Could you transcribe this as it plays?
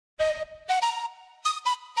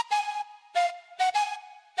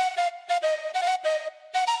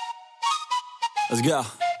Let's go.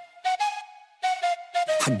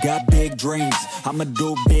 I got big dreams, I'ma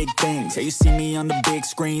do big things. Yeah, you see me on the big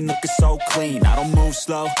screen, looking so clean. I don't move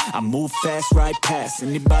slow, I move fast, right past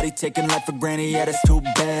anybody taking life for granted, yeah, that's too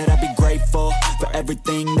bad. I'd be grateful for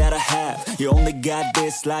everything that I have. You only got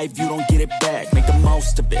this life, you don't get it back. Make the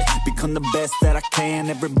most of it, become the best that I can.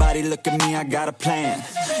 Everybody look at me, I got a plan.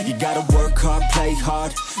 You gotta work hard, play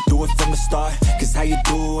hard, do it from the start. Cause how you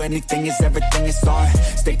do anything is everything, it's art.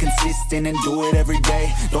 Stay consistent and do it every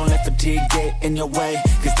day. Don't let fatigue get in your way.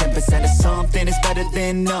 Cause 10% of something is better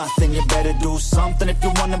than nothing. You better do something if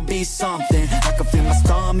you wanna be something. I can feel my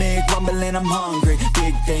stomach rumbling, I'm hungry.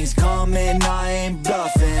 Big things coming, I ain't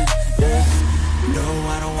bluffing, yeah. No,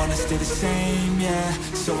 I don't wanna stay the same, yeah.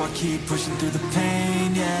 So I keep pushing through the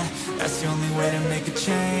pain, yeah. That's the only way to make a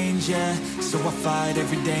change, yeah. So I fight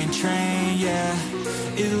every day and train, yeah.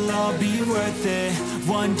 It'll all be worth it.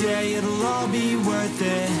 One day it'll all be worth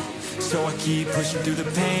it. So I keep pushing through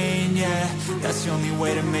the pain, yeah. That's the only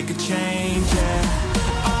way to make a change, yeah.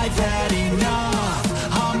 I've had enough,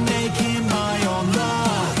 I'm making my own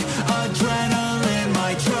luck. Adrenaline,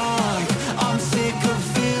 my drug, I'm sick of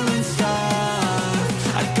feeling stuck.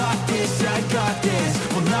 I got this, yeah, I got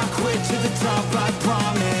this. Will not quit to the top, I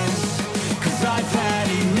promise. Cause I've had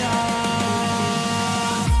enough.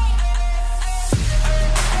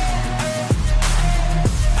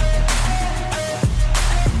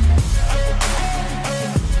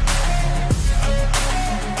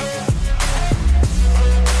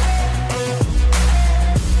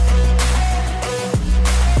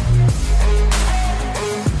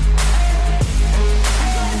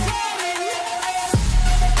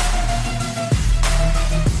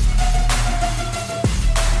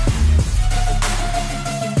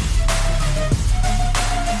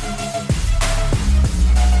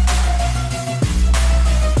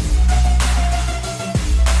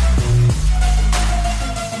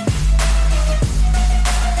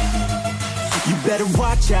 Better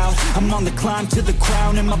watch out, I'm on the climb to the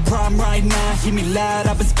crown. In my prime right now, hear me loud,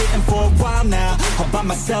 I've been spitting for a while now. All by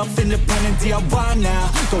myself, independent DIY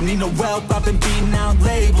now. Don't need no help, I've been beating out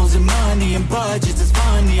labels and money and budgets, it's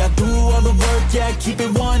funny. I do all the work, yeah, keep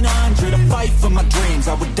it 100. I fight for my dreams,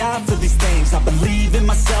 I would die for these things. I believe in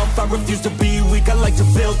myself, I refuse to be weak, I like to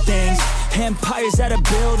build things. Empires out of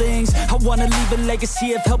buildings, I wanna leave a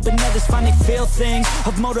legacy of helping others find they feel things.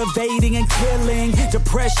 Of motivating and killing,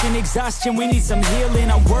 depression, exhaustion, we need some healing.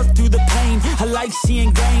 I work through the pain, I like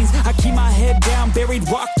seeing gains. I keep my head down, buried,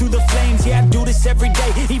 walk through the flames. Yeah, I do this every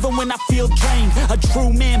day, even when I feel drained. A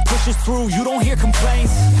true man pushes through, you don't hear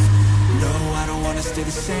complaints. No, I don't wanna stay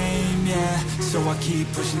the same, yeah. So I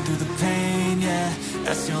keep pushing through the pain, yeah.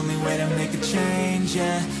 That's the only way to make a change,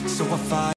 yeah. So I fight